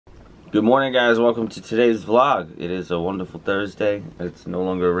Good morning, guys. Welcome to today's vlog. It is a wonderful Thursday. It's no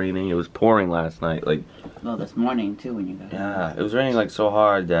longer raining. It was pouring last night. Well, this morning too when you got Yeah, home. it was raining like so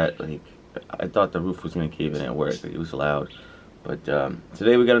hard that I thought the roof was gonna cave in at work. It was loud. But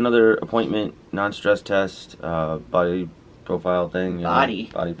today we got another appointment, non-stress test, body profile thing. Body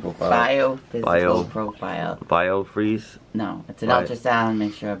profile. Biophysical profile. Biofreeze. No, it's an ultrasound.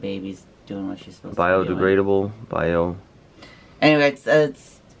 Make sure a baby's doing what she's supposed to be doing. Biodegradable. Anyway,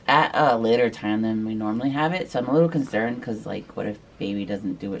 it's at a later time than we normally have it, so I'm a little concerned because, like, what if baby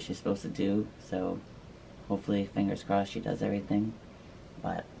doesn't do what she's supposed to do? So hopefully, fingers crossed, she does everything.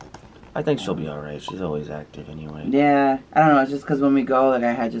 But I think she'll be alright. She's always active anyway. yeah, I don't know. It's just because when we go, like,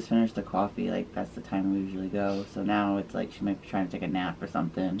 I had just finished the coffee. Like, that's the time we usually go. So now it's like she might be trying to take a nap or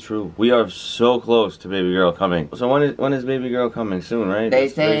something. True. We are so close to baby girl coming. So when is baby girl coming? Soon, right? They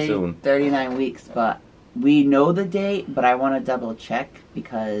say soon. 39 weeks, but we know the date. But I want to double check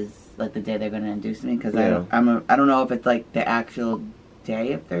because, like, the day they're going to induce me. Because I don't know if it's like the actual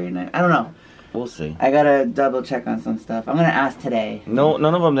day of 39. I don't know. We'll see. I gotta double check on some stuff. I'm gonna ask today. No,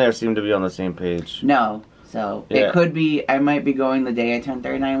 none of them there seem to be on the same page. No, so it could be. I might be going the day I turn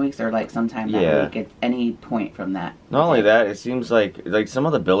 39 weeks, or like sometime that week. At any point from that. Not only that, it seems like some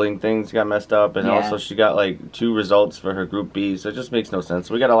of the billing things got messed up, and also she got like 2 results for her Group B, so it just makes no sense.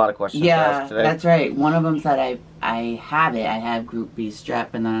 So we got a lot of questions to ask today. That's right. One of them said I have it. I have Group B strep,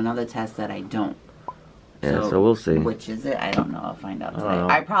 and then another test that I don't. Yeah, so we'll see. Which is it? I don't know. I'll find out today.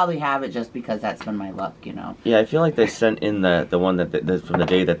 I probably have it just because that's been my luck, you know. Yeah, I feel like they sent in the one that from the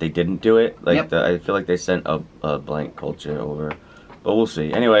day that they didn't do it. Like I feel like they sent a blank culture over, but we'll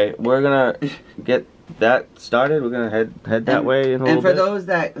see. Anyway, we're gonna get that started. We're gonna head that way in a little bit. And for those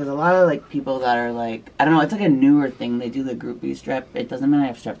that, there's a lot of like people that are like, I don't know. It's like a newer thing. They do the Group B strep. It doesn't mean I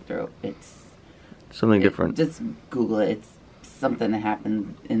have strep throat. It's something different. Just Google it. It's something that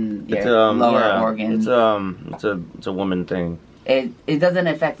happens in your lower organs. It's a woman thing. It doesn't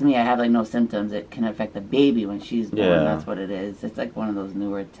affect me. I have like no symptoms. It can affect the baby when she's born. Yeah. That's what it is. It's like one of those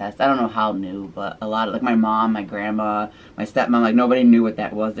newer tests. I don't know how new, but a lot of like my mom, my grandma, my stepmom, like nobody knew what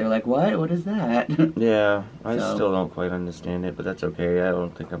that was. They're like, what? What is that? Yeah, I still don't quite understand it, but that's okay. I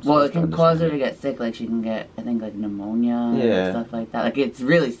don't think I'm. Well, it can cause her to get sick. Like she can get, I think, like pneumonia and stuff like that. Like it's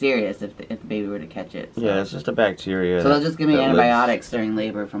really serious if the baby were to catch it. So. Yeah, it's just a bacteria. So they'll just give me antibiotics during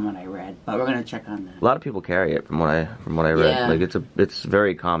labor, from what I read. But we're gonna check on that. A lot of people carry it, from what I read. Yeah. Like it's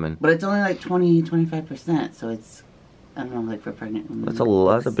very common. But it's only like 20-25%, so it's, I don't know, like for pregnant women.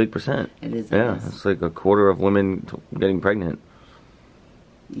 That's a big percent. It is. Yeah, it's like a quarter of women getting pregnant.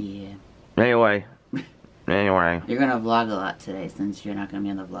 Yeah. Anyway. You're gonna vlog a lot today since you're not gonna be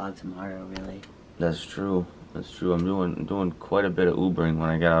on the vlog tomorrow, really. That's true. That's true. I'm doing quite a bit of Ubering when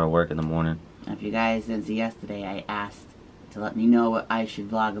I get out of work in the morning. If you guys didn't see yesterday, I asked to let me know what I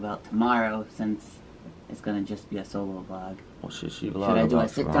should vlog about tomorrow, since it's gonna just be a solo vlog. Well, should I do a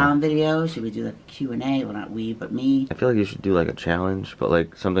sit-down video? Should we do like a Q&A? Well, not we, but me. I feel like you should do like a challenge, but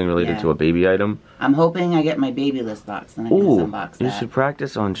like something related to a baby item. I'm hoping I get my baby list box, then I can unbox that. You should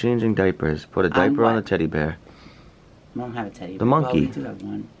practice on changing diapers. Put a diaper on the teddy bear. I don't have a teddy bear. The monkey. Well, we do have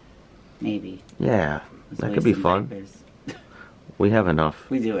one. Maybe. Yeah, that could be fun. We have enough.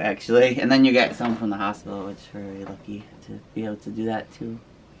 We do, actually. And then you get some from the hospital, which we're very lucky to be able to do that, too.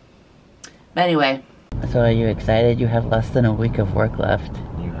 But anyway. So are you excited? You have less than a week of work left.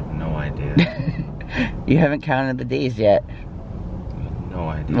 You have no idea. You haven't counted the days yet. You have no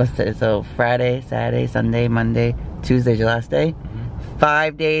idea. What's it? So Friday, Saturday, Sunday, Monday, Tuesday's your last day?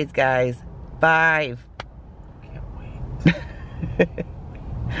 5 days, guys. 5. Can't wait.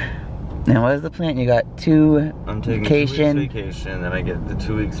 Now what is the plan? You got 2 I'm taking vacation. 2 weeks vacation, then I get the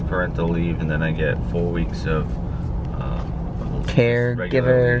 2 weeks parental leave, and then I get 4 weeks of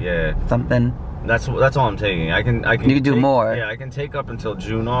caregiver, something. That's all I'm taking. I can. You can do more. Yeah, I can take up until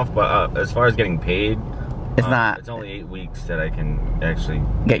June off, but as far as getting paid, it's not. It's only 8 weeks that I can actually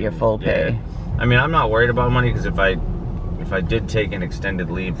get your full pay. I mean, I'm not worried about money, because if I did take an extended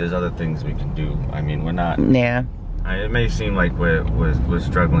leave, there's other things we can do. I mean, we're not. Yeah. It may seem like we're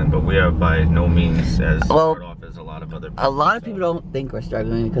struggling, but we are by no means as hard off as a lot of other people. A lot of people don't think we're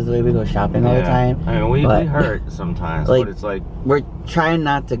struggling because of the way we go shopping all the time. I mean, we hurt sometimes, but it's like... We're trying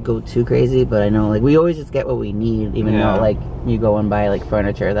not to go too crazy, but I know, like, we always just get what we need, even though, like, you go and buy, like,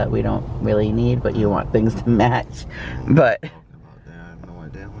 furniture that we don't really need, but you want things to match. But... Talking about that, I have no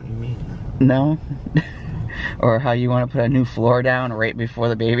idea what you mean. No? Or how you want to put a new floor down right before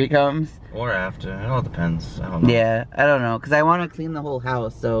the baby comes. Or after. It all depends. I don't know. Yeah, I don't know. Because I want to clean the whole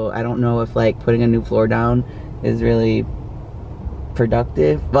house, so I don't know if, like, putting a new floor down is really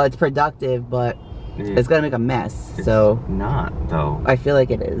productive. Well, it's productive, but It's gonna make a mess. So not though. I feel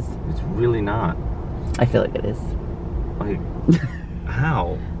like it is. It's really not. I feel like it is. Like,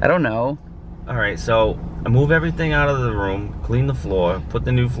 how? I don't know. All right, so I move everything out of the room, clean the floor, put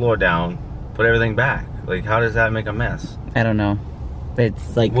the new floor down, put everything back. Like, how does that make a mess? I don't know.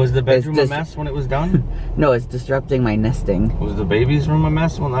 It's like, was the bedroom a mess when it was done? No, it's disrupting my nesting. Was the baby's room a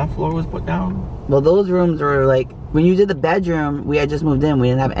mess when that floor was put down? Well, those rooms were like, when you did the bedroom, we had just moved in. We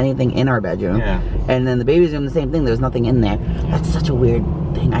didn't have anything in our bedroom. Yeah. And then the baby's room, the same thing. There was nothing in there. That's such a weird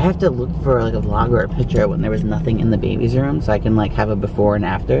thing. I have to look for like a vlog or a picture when there was nothing in the baby's room, so I can like have a before and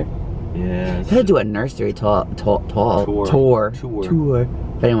after. Yeah. I gotta do a nursery tour. If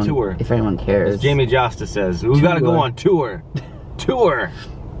anyone cares. As Jamie Josta says, we gotta go on tour. Tour.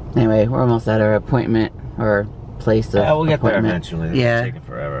 Anyway, we're almost at our appointment or place of we'll get there appointment. eventually. Yeah. It'll take it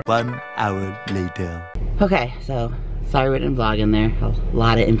forever. 1 hour later. Okay, so sorry we didn't vlog in there. A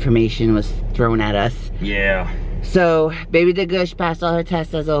lot of information was thrown at us. Yeah. So baby did good. She passed all her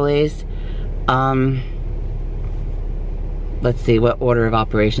tests as always. Let's see, what order of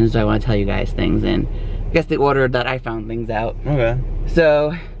operations do I want to tell you guys things in? I guess the order that I found things out. Okay.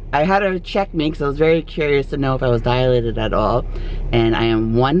 So I had her check me because I was very curious to know if I was dilated at all. And I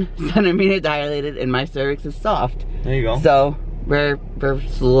am 1 centimeter dilated and my cervix is soft. There you go. So we're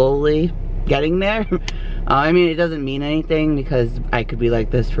slowly getting there. I mean, it doesn't mean anything because I could be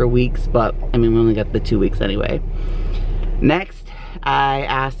like this for weeks, but I mean, we only got the 2 weeks anyway. Next, I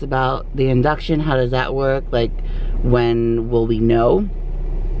asked about the induction. How does that work? Like, when will we know?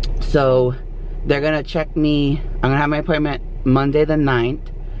 So they're gonna check me. I'm gonna have my appointment Monday the 9th.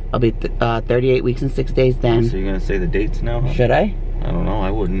 I'll be 38 weeks and 6 days then. So you're gonna say the dates now? Huh? Should I? I don't know.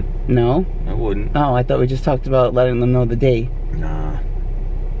 I wouldn't. No? I wouldn't. Oh, I thought we just talked about letting them know the date. Nah.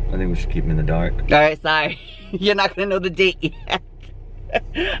 I think we should keep them in the dark. Alright, sorry. You're not gonna know the date yet.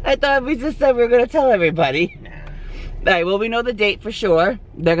 I thought we just said we were gonna tell everybody. Nah. Alright, well, we know the date for sure.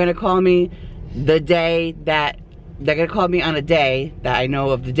 They're gonna call me the day that... They're gonna call me on a day that I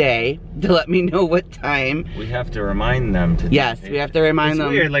know of the day to let me know what time. We have to remind them to do Yes, we have to remind them.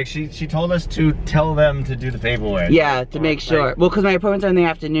 It's weird, like she told us to tell them to do the paperwork. Yeah, to make sure. Like, well, because my appointments are in the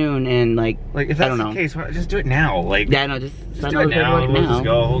afternoon and like if I don't that's know. the case, why, just do it now. Like, yeah, no, just do it now. We'll just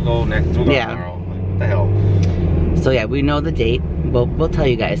go. We'll go next. We'll go tomorrow. Like, what the hell? So yeah, we know the date. We'll tell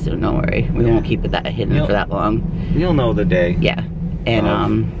you guys soon. Don't worry. We won't keep it that hidden for that long. You'll know the day. Yeah,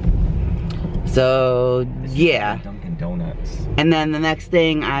 and so yeah. Dunkin' Donuts. And then the next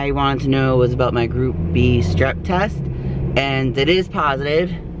thing I wanted to know was about my Group B strep test, and it is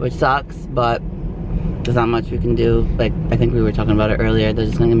positive, which sucks, but there's not much we can do. Like, I think we were talking about it earlier. They're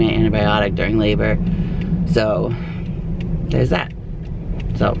just gonna give me an antibiotic during labor. So there's that.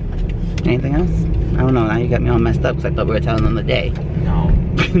 So anything else? I don't know. Now you got me all messed up because I thought we were telling them the day. No.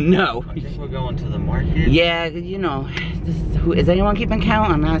 No. I think we're going to the market. Yeah, you know, is anyone keeping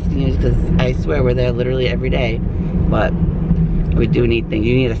count? I'm asking you because I swear we're there literally every day. But we do need things.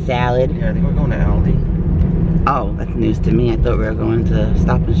 You need a salad. Yeah, I think we're going to Aldi. Oh, that's news to me. I thought we were going to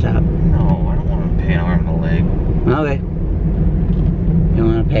Stop and Shop. No, I don't want to pay an arm and a leg. Okay. You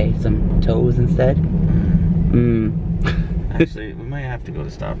want to pay some toes instead? Actually, we might have to go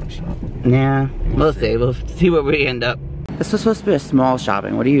to Stop and Shop. Yeah, we'll see. We'll see where we end up. This was supposed to be a small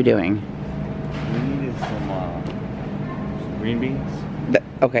shopping. What are you doing? We needed some green beans.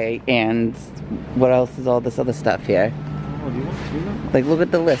 Okay, and what else is all this other stuff here? Oh, do you want tuna? Like, look at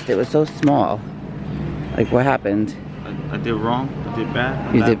the list. It was so small. Like, what happened? I did wrong. I did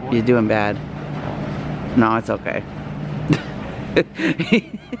bad. You're doing bad. No, it's okay.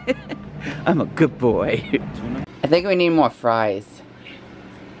 I'm a good boy. Tuna? I think we need more fries.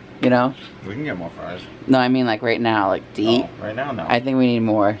 You know? We can get more fries. No, I mean like right now, like to eat. Right now, no. I think we need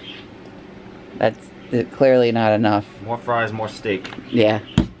more. That's clearly not enough. More fries, more steak. Yeah.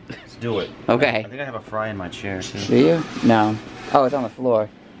 Let's do it. Okay. I think I have a fry in my chair too. Do you? No. Oh, it's on the floor.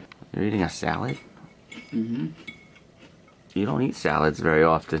 You're eating a salad? Mm-hmm. You don't eat salads very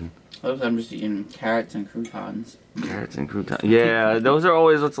often. I'm just eating carrots and croutons. Carrots and croutons. Yeah, those are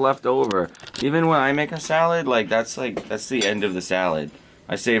always what's left over. Even when I make a salad, that's the end of the salad.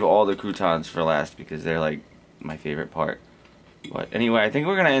 I save all the croutons for last because they're like my favorite part. But anyway, I think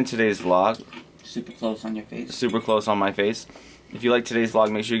we're gonna end today's vlog. Super close on your face. Super close on my face. If you like today's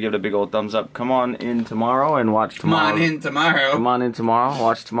vlog, make sure you give it a big old thumbs up. Come on in tomorrow and watch tomorrow. Come on in tomorrow. Come on in tomorrow.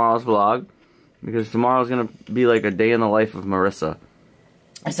 Watch tomorrow's vlog. Because tomorrow's gonna be like a day in the life of Marissa.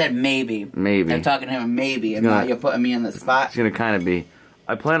 I said maybe. Maybe. I'm talking to him maybe, and now you're putting me in the spot. It's gonna kind of be.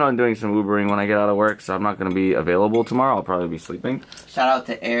 I plan on doing some Ubering when I get out of work, so I'm not gonna be available tomorrow. I'll probably be sleeping. Shout out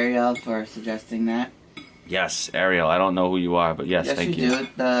to Ariel for suggesting that. Yes, Ariel. I don't know who you are, but yes, thank you. Yes, you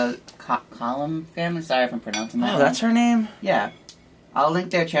do. The COLLUM family. Sorry if I'm pronouncing that. Oh, that's her name? Yeah. I'll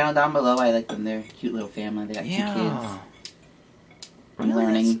link their channel down below. I like them. They're a cute little family. They got 2 kids. I'm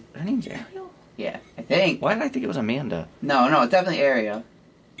learning. Her name's Ariel? Yeah, I think. Why did I think it was Amanda? No, it's definitely Ariel.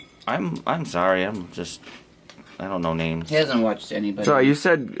 I'm sorry. I don't know names. He hasn't watched anybody. Sorry, you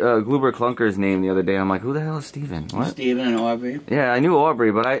said Goober Clunker's name the other day. I'm like, who the hell is Steven? What? Steven and Aubrey. Yeah, I knew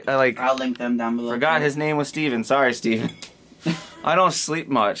Aubrey, but I like... I'll link them down below. Forgot his name was Steven. Sorry, Steven. I don't sleep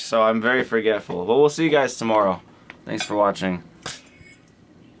much, so I'm very forgetful. But we'll see you guys tomorrow. Thanks for watching.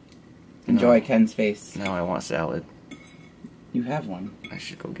 Enjoy Ken's face. Now I want salad. You have one. I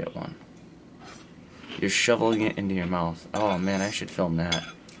should go get one. You're shoveling it into your mouth. Oh man, I should film that.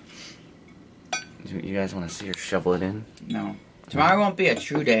 Do you guys want to see her shovel it in? No. Tomorrow won't be a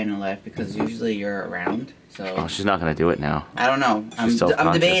true day in her life because usually you're around. So. Oh, she's not gonna do it now. I don't know.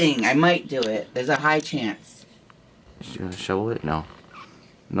 I'm debating. I might do it. There's a high chance. Is she gonna shovel it? No.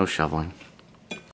 No shoveling.